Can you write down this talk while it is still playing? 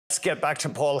Let's get back to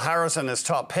Paul Harris and his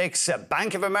top picks.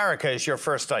 Bank of America is your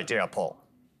first idea, Paul.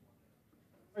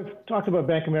 I've talked about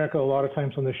Bank of America a lot of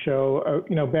times on the show.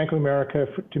 Bank of America,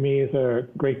 to me, is a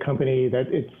great company that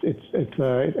it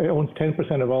owns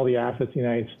 10% of all the assets in the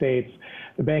United States.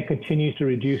 The bank continues to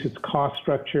reduce its cost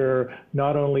structure,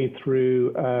 not only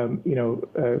through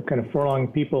kind of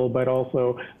furloughing people, but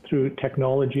also through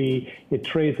technology. It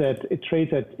trades at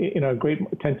a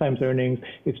great 10 times earnings.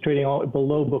 It's trading all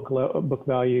below book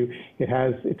value. It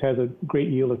has a great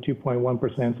yield of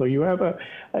 2.1%. So you have a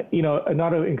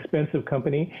not an expensive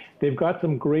company. They've got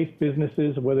some great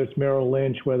businesses, whether it's Merrill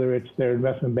Lynch, whether it's their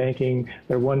investment banking.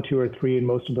 They're 1, 2, or 3 in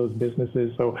most of those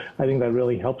businesses. So I think that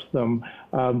really helps them.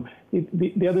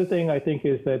 The other thing I think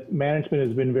is that management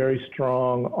has been very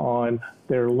strong on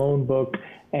their loan book,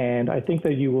 and I think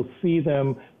that you will see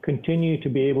them continue to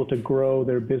be able to grow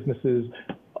their businesses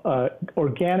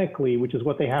organically, which is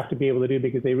what they have to be able to do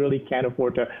because they really can't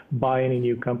afford to buy any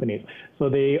new companies. So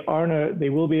they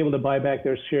will be able to buy back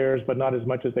their shares, but not as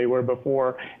much as they were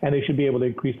before, and they should be able to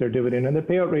increase their dividend. And the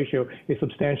payout ratio is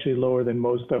substantially lower than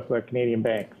most of the Canadian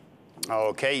banks.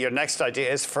 Okay, your next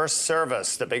idea is First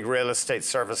Service, the big real estate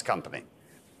service company.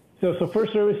 So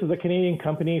First Service is a Canadian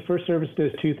company. First Service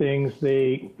does 2 things.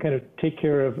 They kind of take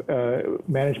care of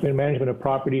management of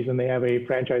properties, and they have a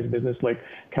franchise business like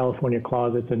California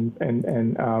Closets and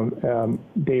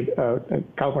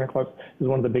California Closets is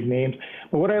one of the big names.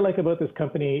 But what I like about this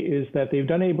company is that they've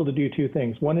been able to do 2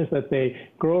 things. One is that they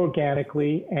grow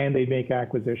organically and they make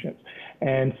acquisitions.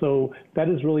 And so that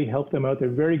has really helped them out. They're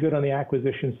very good on the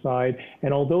acquisition side.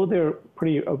 And although they're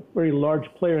a very large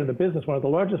player in the business, one of the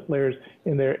largest players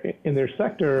in their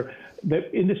sector,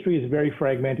 the industry is very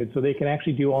fragmented, so they can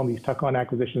actually do all these tuck-on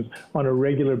acquisitions on a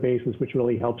regular basis, which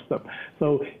really helps them.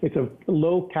 So it's a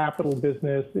low capital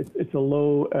business, it's a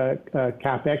low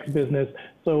capex business.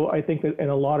 So I think that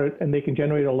and they can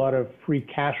generate a lot of free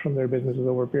cash from their businesses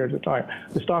over periods of time.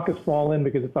 The stock has fallen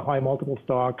because it's a high multiple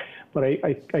stock, but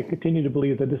I continue to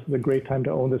believe that this is a great time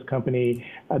to own this company.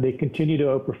 They continue to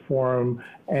outperform,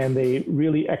 and they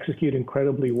really execute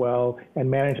incredibly well, and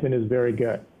management is very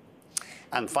good.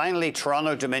 And finally,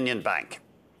 Toronto Dominion Bank.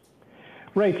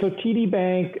 Right. So TD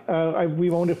Bank,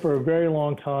 we've owned it for a very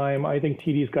long time. I think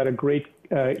TD's got a great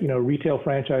retail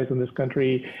franchise in this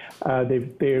country.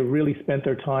 They really spent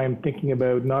their time thinking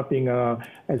about not being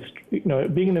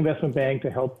being an investment bank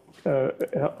to help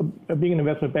being an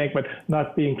investment bank, but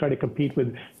not trying to compete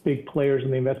with big players in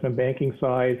the investment banking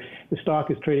side. The stock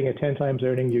is trading at 10 times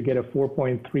earnings. You get a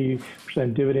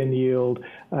 4.3% dividend yield,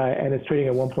 and it's trading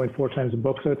at 1.4 times the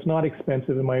book. So it's not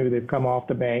expensive in my view. They've come off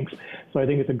the banks. So I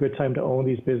think it's a good time to own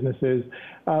these businesses.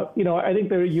 I think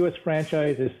their U.S.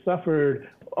 franchise has suffered.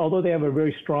 Although they have a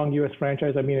very strong U.S.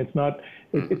 franchise, I mean,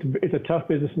 it's a tough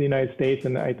business in the United States,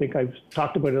 and I think I've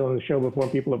talked about it on the show before.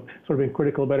 People have sort of been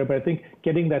critical about it, but I think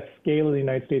getting that scale in the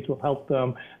United States will help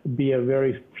them be a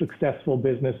very successful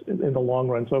business in the long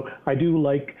run. So I do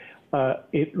like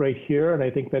it right here, and I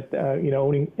think that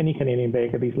owning any Canadian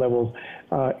bank at these levels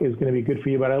is going to be good for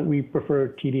you. But we prefer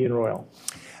TD and Royal.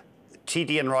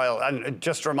 TD and Royal, and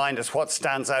just remind us what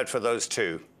stands out for those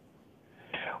 2.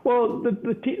 Well,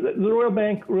 the Royal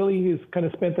Bank really has kind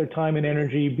of spent their time and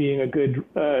energy being a good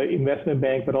investment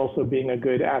bank, but also being a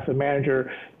good asset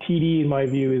manager. TD, in my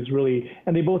view, is really,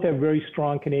 and they both have very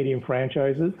strong Canadian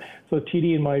franchises. So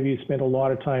TD, in my view, spent a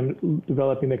lot of time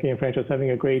developing the Canadian franchise, having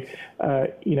a great,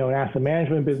 an asset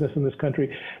management business in this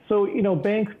country. So,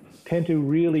 banks tend to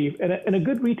really, and a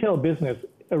good retail business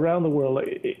around the world,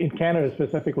 in Canada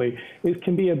specifically, it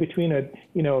can be between a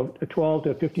 12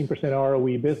 to 15%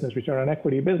 ROE business, return on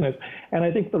equity business, and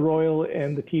I think the Royal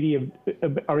and the TD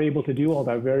are able to do all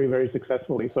that very, very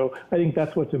successfully. So I think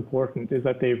that's what's important, is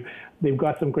that they've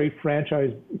got some great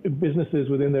franchise businesses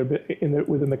within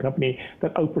the company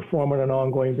that outperform on an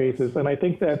ongoing basis, and I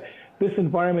think that this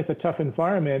environment's a tough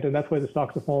environment, and that's why the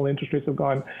stocks have fallen. Interest rates have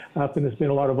gone up, and there's been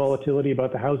a lot of volatility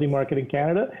about the housing market in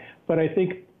Canada. But I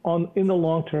think in the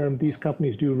long term, these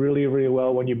companies do really, really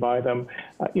well when you buy them.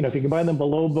 If you can buy them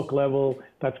below book level,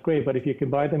 that's great. But if you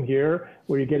can buy them here,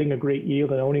 where you're getting a great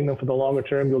yield and owning them for the longer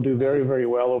term, you'll do very, very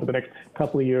well over the next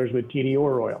couple of years with TD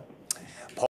or Royal.